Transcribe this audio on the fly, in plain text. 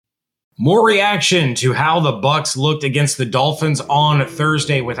More reaction to how the Bucs looked against the Dolphins on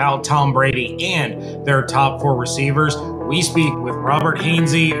Thursday without Tom Brady and their top four receivers. We speak with Robert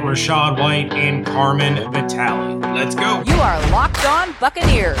Hainsey, Rachaad White, and Carmen Vitale. Let's go. You are Locked On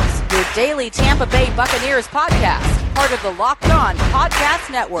Buccaneers, your daily Tampa Bay Buccaneers podcast, part of the Locked On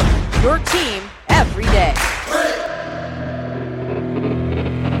Podcast Network, your team every day.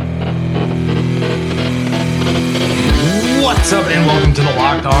 What's up, and welcome to the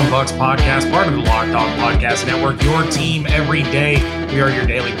Locked On Bucs podcast, part of the Locked On Podcast Network, your team every day. We are your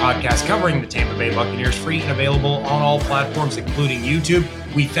daily podcast covering the Tampa Bay Buccaneers, free and available on all platforms, including YouTube.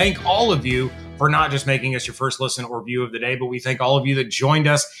 We thank all of you for not just making us your first listen or view of the day, but we thank all of you that joined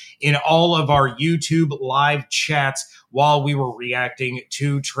us in all of our YouTube live chats while we were reacting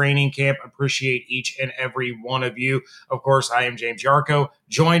to training camp. Appreciate each and every one of you. Of course, I am James Yarko,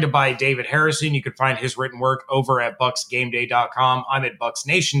 joined by David Harrison. You can find his written work over at BucsGameDay.com. I'm at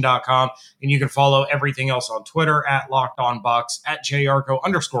BucsNation.com, and you can follow everything else on Twitter at LockedOnBucs, at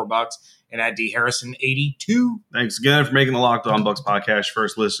JYarko_Bucs, and at DHarrison82. Thanks again for making the Locked On Bucs podcast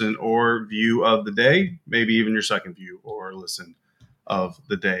first listen or view of the day, maybe even your second view or listen of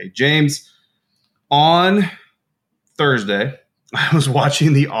the day. James, on Thursday, I was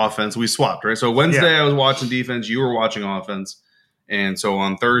watching the offense. We swapped, right? So Wednesday, I was watching defense. You were watching offense. And so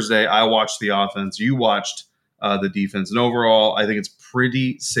on Thursday, I watched the offense. You watched the defense. And overall, I think it's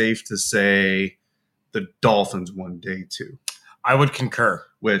pretty safe to say the Dolphins won day two. I would concur.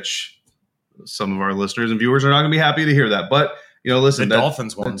 Which some of our listeners and viewers are not going to be happy to hear that. But, you know, listen. The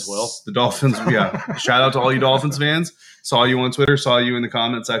Dolphins ones will. The Dolphins, yeah. Shout out to all you Dolphins fans. Saw you on Twitter. Saw you in the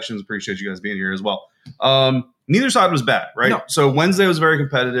comment sections. Appreciate you guys being here as well. Neither side was bad, right? No. So Wednesday was very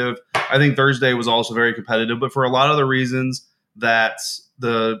competitive. I think Thursday was also very competitive. But for a lot of the reasons that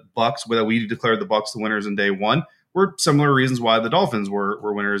the Bucs, that we declared the Bucs the winners in day one, were similar reasons why the Dolphins were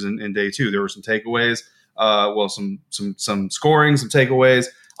winners in day two. There were some takeaways. Some scoring, some takeaways.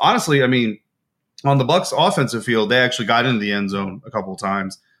 Honestly, I mean, on the Bucs offensive field, they actually got into the end zone a couple of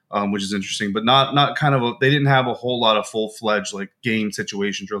times, which is interesting, but not kind of they didn't have a whole lot of full-fledged like game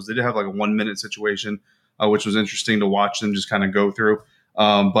situation drills. They did have like a 1 minute situation, which was interesting to watch them just kind of go through.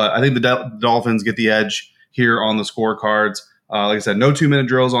 But I think the Dolphins get the edge here on the scorecards. Like I said, no 2 minute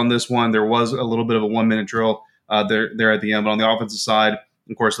drills on this one. There was a little bit of a 1 minute drill there at the end, but on the offensive side,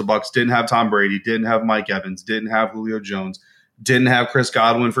 of course, the Bucs didn't have Tom Brady, didn't have Mike Evans, didn't have Julio Jones, didn't have Chris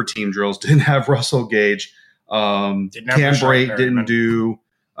Godwin for team drills, didn't have Russell Gage. Cam Brate didn't do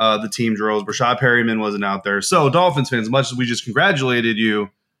the team drills. Rashad Perryman wasn't out there. So Dolphins fans, as much as we just congratulated you,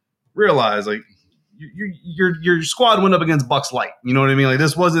 realize like your squad went up against Bucs light. You know what I mean? Like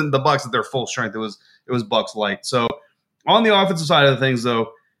this wasn't the Bucs at their full strength. It was Bucs light. So on the offensive side of the things,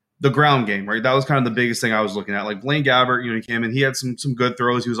 though, the ground game, right? That was kind of the biggest thing I was looking at. Like Blaine Gabbert, he came in, he had some good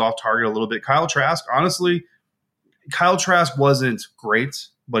throws. He was off target a little bit. Kyle Trask, honestly, wasn't great,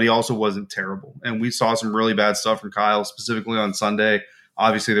 but he also wasn't terrible. And we saw some really bad stuff from Kyle, specifically on Sunday.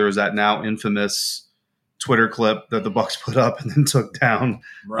 Obviously, there was that now infamous Twitter clip that the Bucs put up and then took down,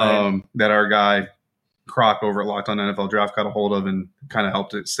 right. That our guy Croc over at Locked On NFL Draft got a hold of and kind of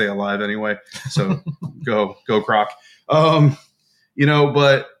helped it stay alive anyway. So go Croc.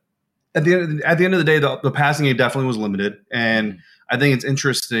 But at the end of the day, the passing game definitely was limited, and I think it's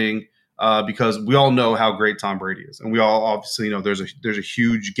interesting because we all know how great Tom Brady is, and we all obviously know there's a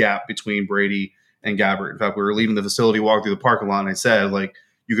huge gap between Brady and Gabbert. In fact, we were leaving the facility, walking through the parking lot, and I said, like,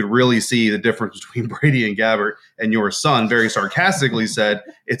 you could really see the difference between Brady and Gabbert. And your son very sarcastically said,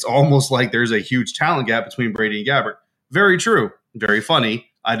 it's almost like there's a huge talent gap between Brady and Gabbert. Very true. Very funny.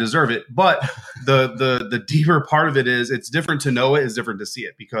 I deserve it. But the deeper part of it is it's different to know it, it's different to see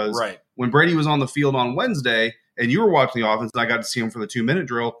it. Because when Brady was on the field on Wednesday and you were watching the offense and I got to see him for the 2 minute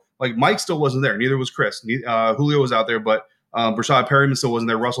drill, like Mike still wasn't there. Neither was Chris. Julio was out there, but Rashad Perryman still wasn't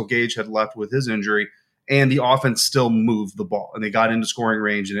there. Russell Gage had left with his injury. And the offense still moved the ball. And they got into scoring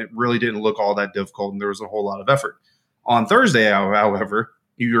range, and it really didn't look all that difficult, and there was a whole lot of effort. On Thursday, however,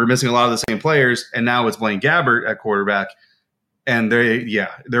 you were missing a lot of the same players, and now it's Blaine Gabbert at quarterback. And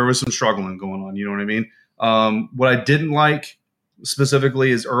there was some struggling going on. You know what I mean? What I didn't like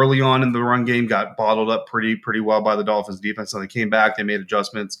specifically is early on in the run game got bottled up pretty well by the Dolphins defense. So they came back, they made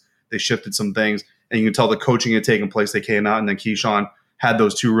adjustments, they shifted some things, and you can tell the coaching had taken place. They came out, and then Keyshawn had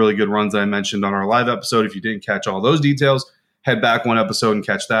those two really good runs that I mentioned on our live episode. If you didn't catch all those details, head back one episode and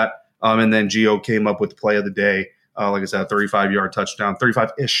catch that. And then Gio came up with the play of the day. Like I said,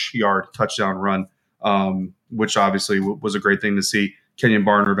 35-ish yard touchdown run, which obviously was a great thing to see. Kenyon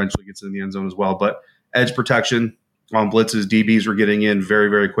Barner eventually gets in the end zone as well. But edge protection on blitzes, DBs were getting in very,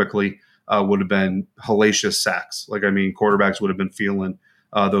 very quickly. Would have been hellacious sacks. Quarterbacks would have been feeling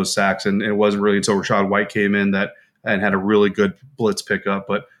those sacks. And it wasn't really until Rachaad White came in and had a really good blitz pickup.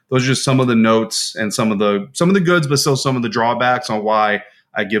 But those are just some of the notes and some of the goods, but still some of the drawbacks on why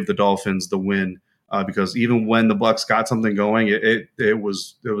I give the Dolphins the win. Because even when the Bucs got something going, it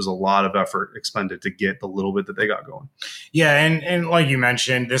was a lot of effort expended to get the little bit that they got going. Yeah, and like you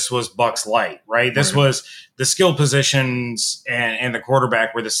mentioned, this was Bucs light, right? This was the skill positions and the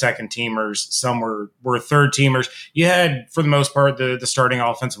quarterback were the second teamers. Some were third teamers. You had, for the most part, the starting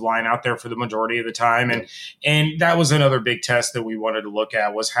offensive line out there for the majority of the time, and that was another big test that we wanted to look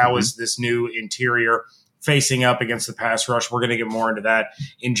at was how is this new interior facing up against the pass rush. We're going to get more into that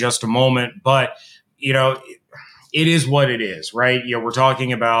in just a moment, but it is what it is, right? We're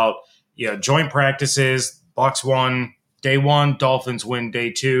talking about, joint practices. Bucs won day one, Dolphins win day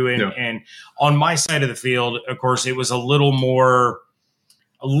two. And on my side of the field, of course, it was a little more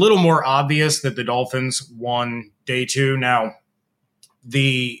obvious that the Dolphins won day two. Now,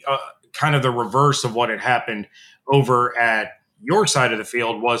 the kind of the reverse of what had happened over at your side of the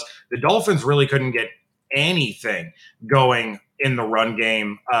field was the Dolphins really couldn't get anything going in the run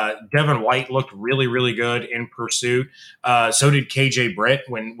game. Devin White looked really, really good in pursuit. So did KJ Britt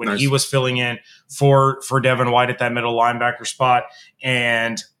when nice. He was filling in for Devin White at that middle linebacker spot.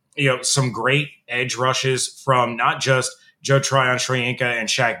 And, some great edge rushes from not just Joe Tryon-Shoyinka and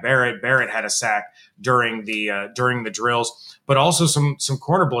Shaq Barrett. Barrett had a sack during the drills, but also some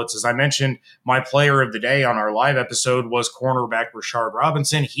corner blitzes. I mentioned my player of the day on our live episode was cornerback Rashard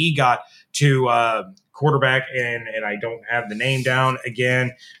Robinson. He got to quarterback, and I don't have the name down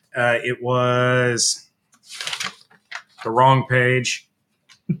again. It was the wrong page.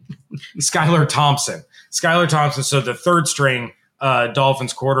 Skylar Thompson. So the third string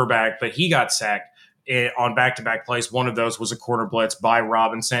Dolphins quarterback, but he got sacked on back-to-back plays. One of those was a corner blitz by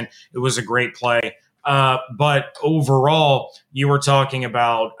Robinson. It was a great play. But overall, you were talking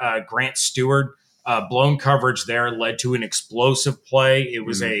about Grant Stewart. Blown coverage there led to an explosive play. It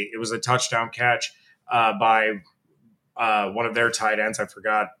was a touchdown catch by one of their tight ends. I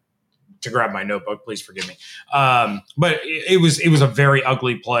forgot to grab my notebook. Please forgive me. But it was a very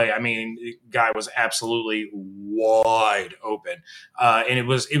ugly play. I mean, the guy was absolutely wide open, and it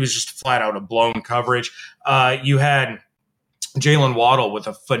was just flat out a blown coverage. You had Jalen Waddle with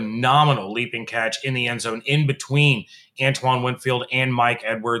a phenomenal leaping catch in the end zone in between Antoine Winfield and Mike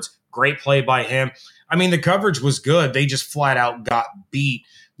Edwards. Great play by him. I mean, the coverage was good. They just flat out got beat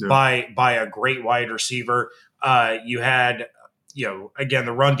by a great wide receiver. You had, again,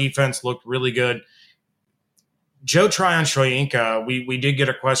 the run defense looked really good. Joe Tryon-Shoyinka, we did get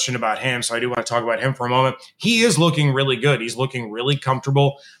a question about him, so I do want to talk about him for a moment. He is looking really good. He's looking really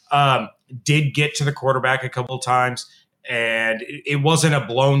comfortable. Did get to the quarterback a couple of times. And it wasn't a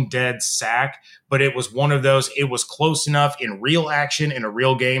blown dead sack, but it was one of those. It was close enough in real action, in a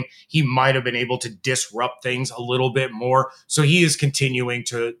real game. He might have been able to disrupt things a little bit more. So he is continuing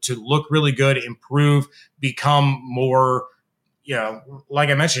to look really good, improve, become more, like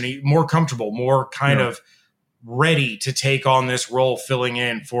I mentioned, more comfortable, more kind of ready to take on this role, filling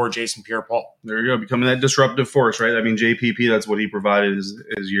in for Jason Pierre-Paul. There you go, becoming that disruptive force, right? I mean, JPP, that's what he provided his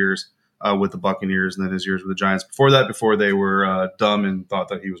years with the Buccaneers, and then his years with the Giants. Before they were dumb and thought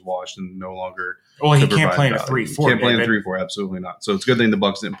that he was washed and no longer. Well, he can't play in a 3-4. Can't play in a 3-4, absolutely not. So it's a good thing the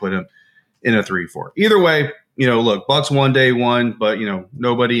Bucs didn't put him in a 3-4. Either way, look, Bucs won day one, but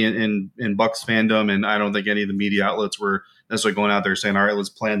nobody in Bucs fandom, and I don't think any of the media outlets were necessarily going out there saying, "All right, let's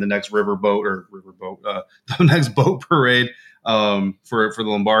plan the next the next boat parade for the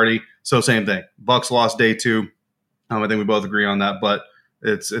Lombardi." So same thing. Bucs lost day two. I think we both agree on that, but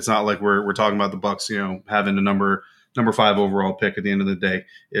it's not like we're talking about the Bucs, having a number 5 overall pick at the end of the day.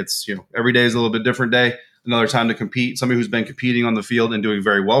 It's, every day is a little bit different day. Another time to compete. Somebody who's been competing on the field and doing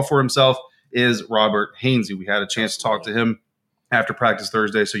very well for himself is Robert Hainsey. We had a chance to talk to him after practice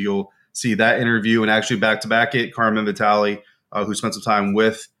Thursday, so you'll see that interview, and actually back-to-back it, Carmen Vitale, who spent some time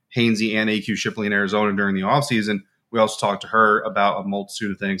with Hainsey and AQ Shipley in Arizona during the offseason. We also talked to her about a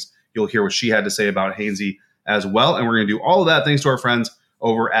multitude of things. You'll hear what she had to say about Hainsey as well, and we're going to do all of that thanks to our friends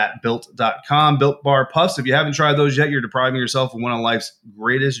over at Built.com. Built Bar Puffs. If you haven't tried those yet, you're depriving yourself of one of life's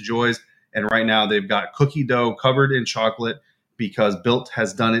greatest joys. And right now they've got cookie dough covered in chocolate because Built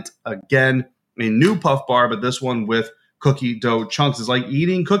has done it again. A new puff bar, but this one with cookie dough chunks. It's like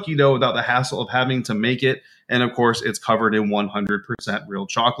eating cookie dough without the hassle of having to make it. And of course, it's covered in 100% real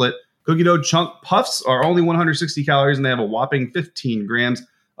chocolate. Cookie dough chunk puffs are only 160 calories, and they have a whopping 15 grams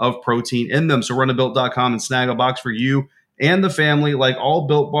of protein in them. So run to Built.com and snag a box for you and the family. Like all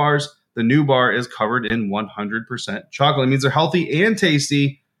Built bars, the new bar is covered in 100% chocolate. It means they're healthy and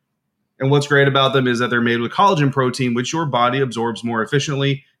tasty. And what's great about them is that they're made with collagen protein, which your body absorbs more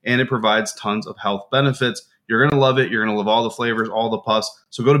efficiently, and it provides tons of health benefits. You're going to love it. You're going to love all the flavors, all the puffs.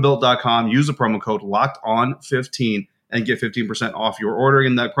 So go to Built.com, use the promo code LOCKEDON15 and get 15% off your order.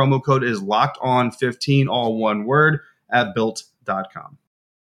 And that promo code is LOCKEDON15, all one word, at Built.com.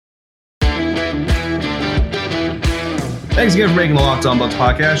 Thanks again for making the Locked On Bucs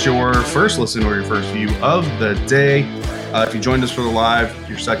podcast your first listen or your first view of the day. If you joined us for the live,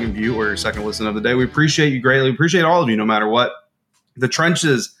 your second view or your second listen of the day, we appreciate you greatly. We appreciate all of you, no matter what. The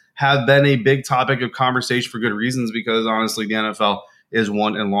trenches have been a big topic of conversation for good reasons, because honestly, the NFL is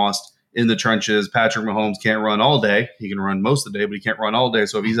won and lost in the trenches. Patrick Mahomes can't run all day. He can run most of the day, but he can't run all day.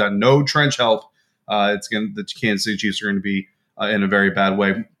 So if he's got no trench help, the Kansas City Chiefs are going to be in a very bad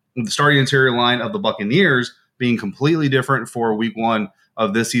way. The starting interior line of the Buccaneers being completely different for week one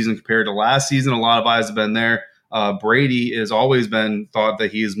of this season compared to last season. A lot of eyes have been there. Brady has always been thought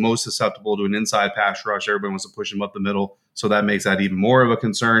that he is most susceptible to an inside pass rush. Everybody wants to push him up the middle, so that makes that even more of a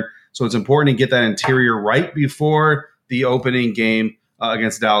concern. So it's important to get that interior right before the opening game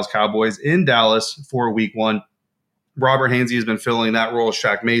against the Dallas Cowboys in Dallas for week one. Robert Hainsey has been filling that role.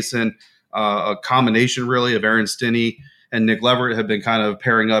 Shaq Mason, a combination really of Aaron Stinney and Nick Leverett have been kind of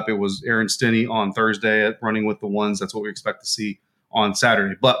pairing up. It was Aaron Stinney on Thursday at running with the ones. That's what we expect to see on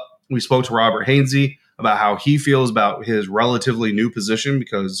Saturday. But we spoke to Robert Hainsey about how he feels about his relatively new position,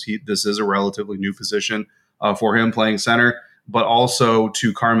 because this is a relatively new position for him playing center, but also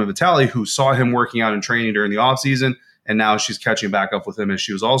to Carmen Vitale, who saw him working out and training during the offseason, and now she's catching back up with him as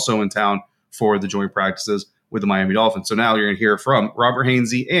she was also in town for the joint practices with the Miami Dolphins. So now you're going to hear from Robert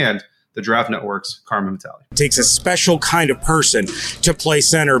Hainsey and the Draft Network's Carmen Vitale. It takes a special kind of person to play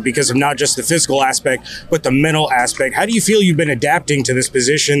center because of not just the physical aspect, but the mental aspect. How do you feel you've been adapting to this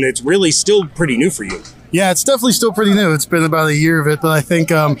position that's really still pretty new for you? Yeah, it's definitely still pretty new. It's been about a year of it, but I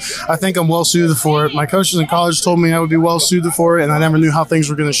think I'm well suited for it. My coaches in college told me I would be well suited for it, and I never knew how things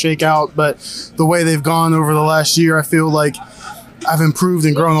were going to shake out. But the way they've gone over the last year, I feel like I've improved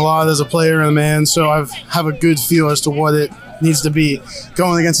and grown a lot as a player and a man. So I have a good feel as to what it needs to be.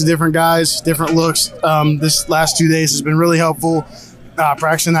 Going against the different guys, different looks. This last 2 days has been really helpful.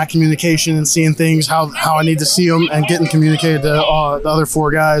 Practicing that communication and seeing things how I need to see them and getting communicated to the other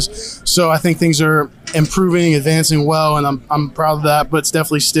four guys. So I think things are improving, advancing well, and I'm proud of that. But it's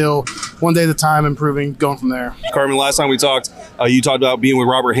definitely still one day at a time, improving, going from there. Carmen, last time we talked, you talked about being with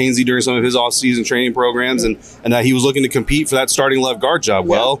Robert Hainsey during some of his off-season training programs, and that he was looking to compete for that starting left guard job.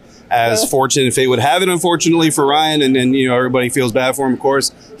 Yeah. Well, as fortune and fate would have it, unfortunately for Ryan, and everybody feels bad for him, of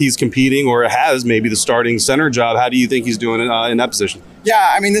course, he's competing or has maybe the starting center job. How do you think he's doing in that position?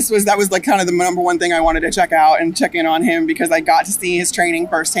 Yeah, I mean, that was like kind of the number one thing I wanted to check out and check in on him, because I got to see his training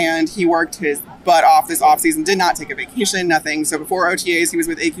firsthand. He worked his butt off this offseason, did not take a vacation, nothing. So before OTAs, he was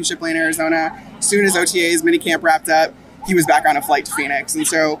with AQ Shipley in Arizona. As soon as OTAs, minicamp wrapped up, he was back on a flight to Phoenix. And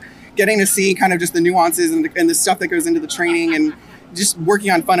so getting to see kind of just the nuances and the stuff that goes into the training, and just working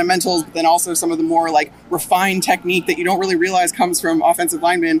on fundamentals, but then also some of the more like refined technique that you don't really realize comes from offensive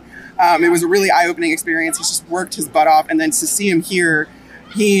linemen. It was a really eye-opening experience. He's just worked his butt off. And then to see him here,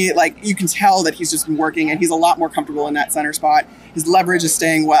 you can tell that he's just been working, and he's a lot more comfortable in that center spot. His leverage is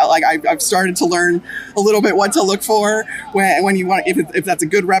staying well. Like I've started to learn a little bit what to look for when you want, if that's a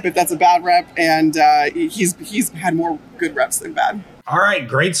good rep, if that's a bad rep. And he's had more good reps than bad. All right,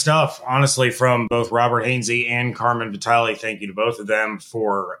 great stuff, honestly, from both Robert Hainsey and Carmen Vitale. Thank you to both of them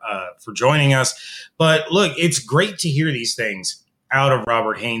for joining us. But look, it's great to hear these things out of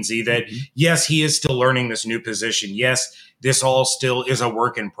Robert Hainsey, that yes, he is still learning this new position. Yes, this all still is a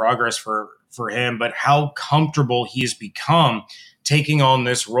work in progress for him, but how comfortable he has become taking on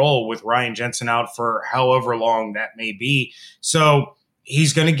this role with Ryan Jensen out for however long that may be. So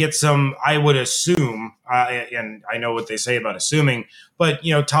he's going to get some, I would assume, and I know what they say about assuming, but,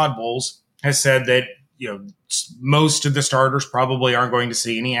 Todd Bowles has said that, most of the starters probably aren't going to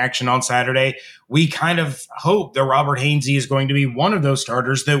see any action on Saturday. We kind of hope that Robert Hainsey is going to be one of those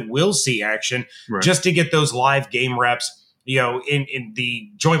starters that will see action, right, just to get those live game reps. In the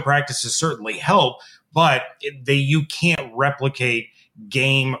joint practices certainly help, but you can't replicate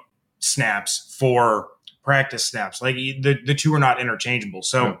game snaps for practice snaps. Like the two are not interchangeable.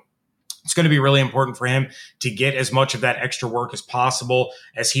 So it's going to be really important for him to get as much of that extra work as possible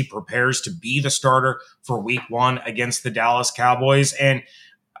as he prepares to be the starter for week one against the Dallas Cowboys. And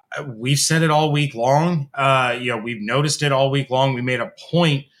we've said it all week long. We've noticed it all week long. We made a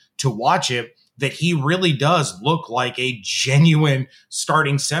point to watch it, that he really does look like a genuine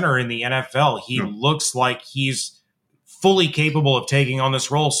starting center in the NFL. He looks like he's fully capable of taking on this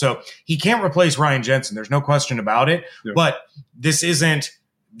role. So he can't replace Ryan Jensen. There's no question about it. Yeah. But this isn't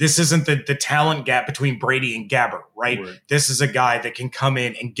this isn't the talent gap between Brady and Gabbert, right? This is a guy that can come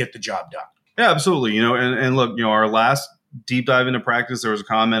in and get the job done. Yeah, absolutely. And look, our last deep dive into practice, there was a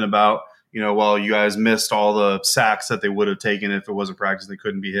comment about, well, you guys missed all the sacks that they would have taken if it wasn't practice. They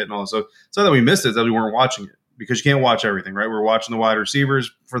couldn't be hit and all. So it's not that we missed it, it's that we weren't watching it, because you can't watch everything, right? We're watching the wide receivers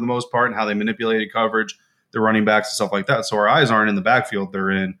for the most part and how they manipulated coverage, the running backs and stuff like that. So our eyes aren't in the backfield.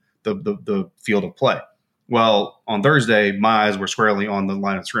 They're in the field of play. Well, on Thursday, my eyes were squarely on the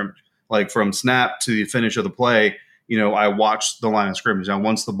line of scrimmage. Like from snap to the finish of the play, I watched the line of scrimmage. Now,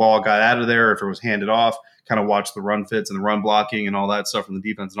 once the ball got out of there, if it was handed off, kind of watched the run fits and the run blocking and all that stuff from the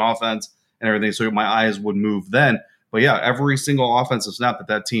defense and offense and everything. So my eyes would move then. But yeah, every single offensive snap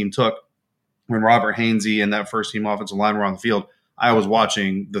that team took when Robert Hainsey and that first team offensive line were on the field, I was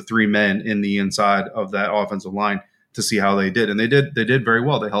watching the three men in the inside of that offensive line to see how they did. And they did very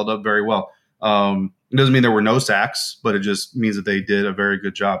well. They held up very well. It doesn't mean there were no sacks, but it just means that they did a very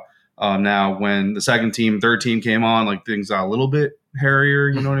good job. Now, when the second team, third team came on, like things got a little bit hairier,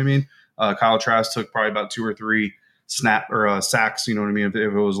 you know what I mean? Kyle Trask took probably about 2 or 3 sacks, you know what I mean, if it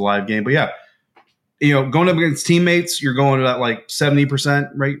was a live game. But yeah, going up against teammates, you're going to that like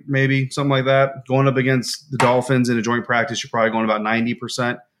 70%, right? Maybe something like that. Going up against the Dolphins in a joint practice, you're probably going about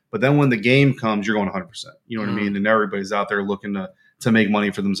 90%. But then when the game comes, you're going 100%. You know what I mean? And everybody's out there looking to make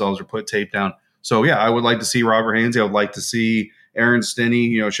money for themselves or put tape down. So yeah, I would like to see Robert Hainsey. I would like to see Aaron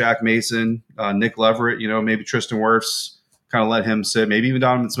Stinney, Shaq Mason, Nick Leverett, maybe Tristan Wirfs, kind of let him sit. Maybe even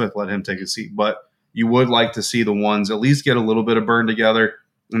Donovan Smith, let him take a seat. But you would like to see the ones at least get a little bit of burn together,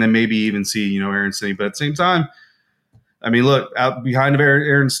 and then maybe even see, Aaron Stinney. But at the same time, I mean, look, out behind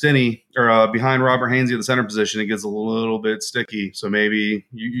Aaron Stinney or behind Robert Hainsey at the center position, it gets a little bit sticky. So maybe,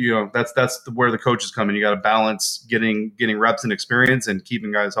 that's where the coaches come in. You got to balance getting reps and experience and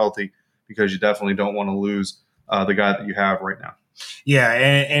keeping guys healthy, because you definitely don't want to lose the guy that you have right now. Yeah,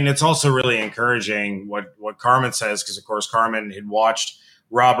 and it's also really encouraging what Carmen says, because, of course, Carmen had watched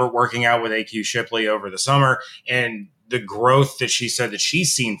Robert working out with AQ Shipley over the summer, and the growth that she said that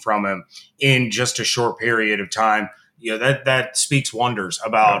she's seen from him in just a short period of time, that speaks wonders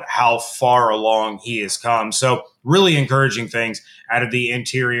about how far along he has come. So really encouraging things out of the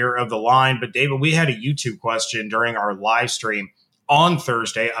interior of the line. But, David, we had a YouTube question during our live stream on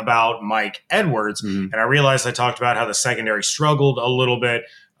Thursday about Mike Edwards. And I realized I talked about how the secondary struggled a little bit,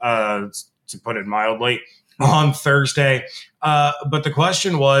 to put it mildly, on Thursday. But the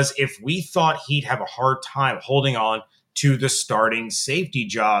question was if we thought he'd have a hard time holding on to the starting safety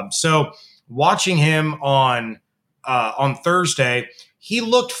job. So watching him on Thursday, he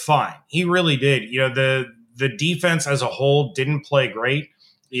looked fine. He really did. The defense as a whole didn't play great.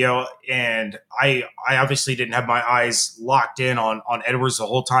 And I obviously didn't have my eyes locked in on Edwards the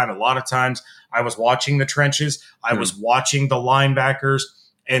whole time. A lot of times I was watching the trenches. I was watching the linebackers.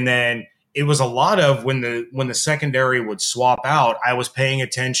 And then it was a lot of when the secondary would swap out, I was paying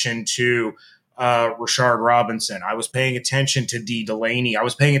attention to Rachaad Robinson. I was paying attention to D. Delaney. I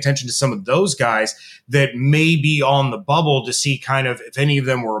was paying attention to some of those guys that may be on the bubble to see kind of if any of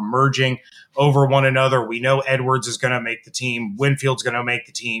them were emerging over one another. We know Edwards is going to make the team. Winfield's going to make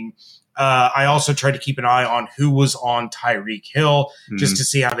the team. I also tried to keep an eye on who was on Tyreek Hill just to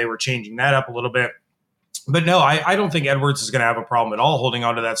see how they were changing that up a little bit. But no, I don't think Edwards is going to have a problem at all holding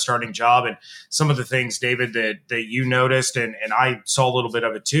on to that starting job. And some of the things, David, that you noticed, and I saw a little bit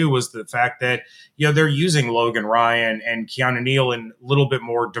of it too, was the fact that, they're using Logan Ryan and Keanu Neal in a little bit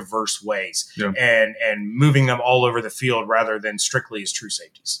more diverse ways and moving them all over the field rather than strictly as true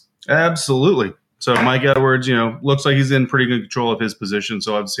safeties. Absolutely. So Mike Edwards, looks like he's in pretty good control of his position.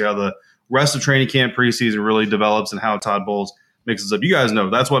 So obviously how the rest of training camp preseason really develops and how Todd Bowles mixes up. You guys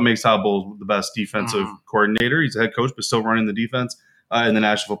know that's what makes Todd Bowles the best defensive coordinator. He's a head coach, but still running the defense in the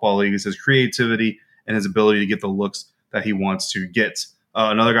National Football League. It's his creativity and his ability to get the looks that he wants to get.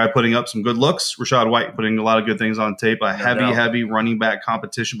 Another guy putting up some good looks, Rachaad White, putting a lot of good things on tape. A heavy running back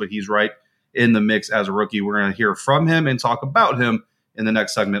competition, but he's right in the mix as a rookie. We're going to hear from him and talk about him in the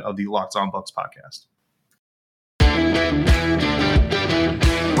next segment of the Locked On Bucs podcast.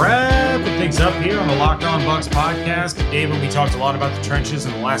 Wrapping things up here on the Locked On Bucs podcast. David, we talked a lot about the trenches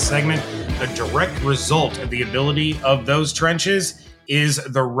in the last segment. A direct result of the ability of those trenches is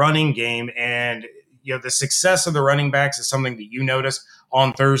the running game. And the success of the running backs is something that you noticed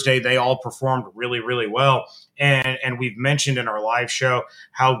on Thursday. They all performed really, really well. And we've mentioned in our live show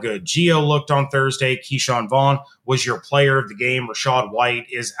how good Gio looked on Thursday. Keyshawn Vaughn was your player of the game. Rachaad White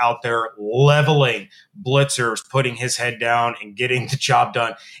is out there leveling blitzers, putting his head down and getting the job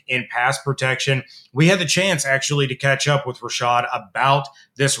done in pass protection. We had the chance actually to catch up with Rachaad about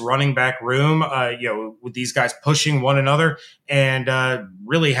this running back room, with these guys pushing one another. and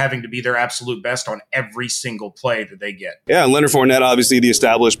really having to be their absolute best on every single play that they get. Yeah, Leonard Fournette, obviously the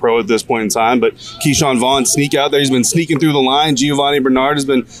established pro at this point in time, but Keyshawn Vaughn sneak out there. He's been sneaking through the line. Giovanni Bernard has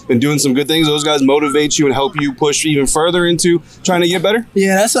been doing some good things. Those guys motivate you and help you push even further into trying to get better?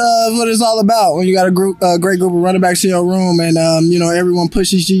 Yeah, that's what it's all about. When you got a great group of running backs in your room and, everyone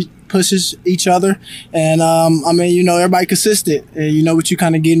pushes each other. And, everybody consistent. And you know what you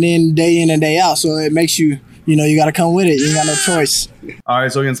kind of getting in and day out. So it makes you, you got to come with it. You ain't got no choice. All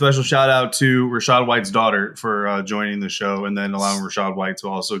right. So again, special shout out to Rachaad White's daughter for joining the show, and then allowing Rachaad White to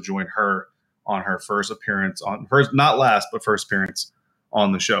also join her on her first appearance not last, but first appearance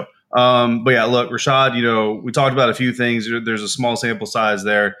on the show. But yeah, look, Rachaad, we talked about a few things. There's a small sample size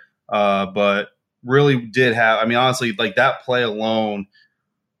there, but really did have, honestly, like that play alone,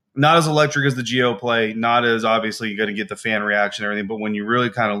 not as electric as the Gio play, not as obviously going to get the fan reaction and everything, but when you really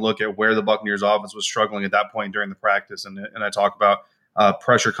kind of look at where the Buccaneers offense was struggling at that point during the practice, and I talk about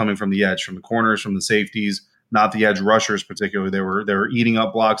pressure coming from the edge, from the corners, from the safeties, not the edge rushers particularly. They were eating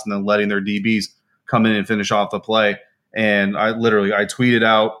up blocks and then letting their DBs come in and finish off the play. And I tweeted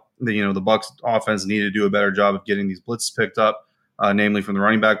out that, the Bucs offense needed to do a better job of getting these blitzes picked up, namely from the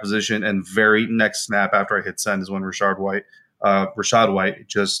running back position. And very next snap after I hit send is when Rachaad White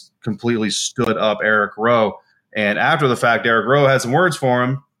just completely stood up Eric Rowe. And after the fact, Eric Rowe had some words for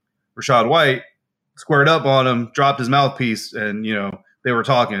him. Rachaad White squared up on him, dropped his mouthpiece, and, they were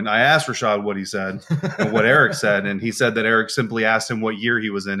talking. I asked Rachaad what he said and what Eric said, and he said that Eric simply asked him what year he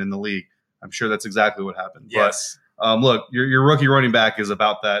was in the league. I'm sure that's exactly what happened. Yes. But look, your rookie running back is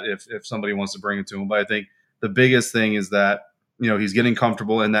about that if somebody wants to bring it to him. But I think the biggest thing is that, he's getting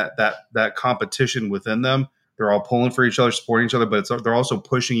comfortable in that competition within them. They're all pulling for each other, supporting each other, but they're also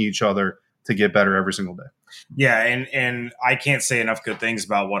pushing each other to get better every single day. Yeah, and I can't say enough good things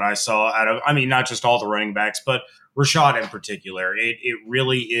about what I saw out of, not just all the running backs, but Rachaad in particular. It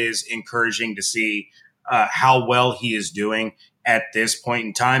really is encouraging to see how well he is doing at this point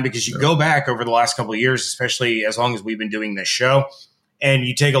in time, because you go back over the last couple of years, especially as long as we've been doing this show, and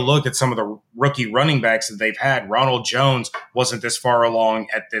you take a look at some of the rookie running backs that they've had. Ronald Jones wasn't this far along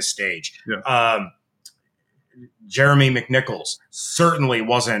at this stage. Yeah. Jeremy McNichols certainly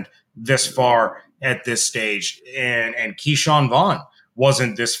wasn't this far at this stage, and Keyshawn Vaughn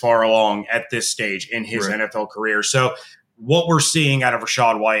wasn't this far along at this stage in his NFL career. So what we're seeing out of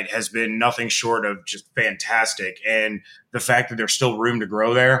Rachaad White has been nothing short of just fantastic. And the fact that there's still room to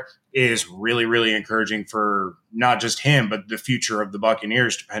grow there is really, really encouraging for not just him, but the future of the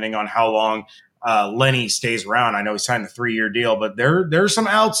Buccaneers, depending on how long Lenny stays around. I know he signed a 3-year deal, but there's some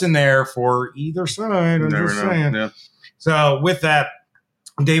outs in there for either side. I'm just saying. Yeah. So with that,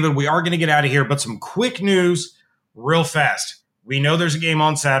 David, we are going to get out of here, but some quick news real fast. We know there's a game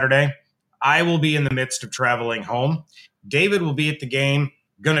on Saturday. I will be in the midst of traveling home. David will be at the game.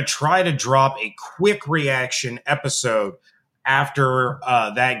 Going to try to drop a quick reaction episode after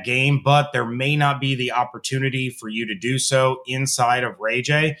that game, but there may not be the opportunity for you to do so inside of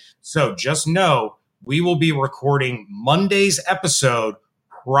Rachaad. So just know we will be recording Monday's episode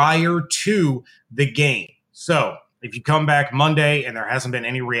prior to the game. So if you come back Monday and there hasn't been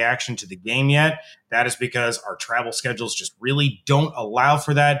any reaction to the game yet, that is because our travel schedules just really don't allow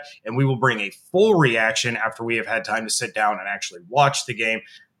for that. And we will bring a full reaction after we have had time to sit down and actually watch the game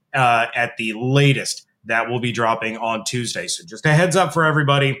at the latest. That will be dropping on Tuesday. So just a heads up for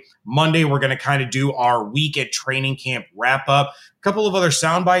everybody. Monday, we're going to kind of do our week at training camp wrap up. A couple of other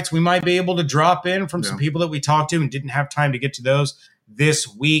sound bites we might be able to drop in from some people that we talked to and didn't have time to get to those this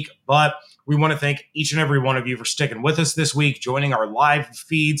week. But we want to thank each and every one of you for sticking with us this week, joining our live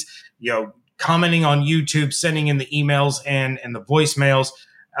feeds, commenting on YouTube, sending in the emails and the voicemails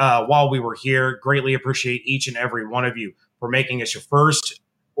while we were here. Greatly appreciate each and every one of you for making us your first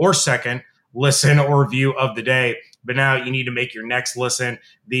or second listen or view of the day. But now you need to make your next listen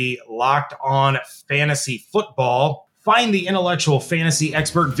the Locked On Fantasy Football. Find the intellectual fantasy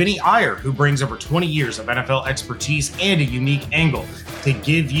expert Vinny Iyer, who brings over 20 years of NFL expertise and a unique angle to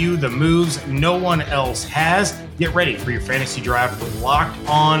give you the moves no one else has. Get ready for your fantasy draft with Locked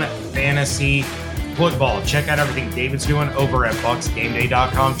On Fantasy Football. Check out everything David's doing over at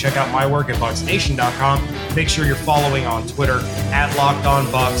BucsGameDay.com. Check out my work at BucsNation.com. Make sure you're following on Twitter at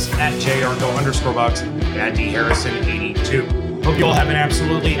LockedOnBucs, at JRGO_Bucs, and at DHarrison82. Hope you all have an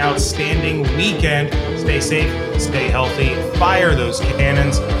absolutely outstanding weekend. Stay safe, stay healthy, fire those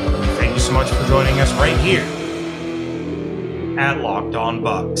cannons. Thank you so much for joining us right here at Locked On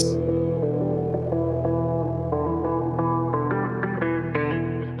Bucs.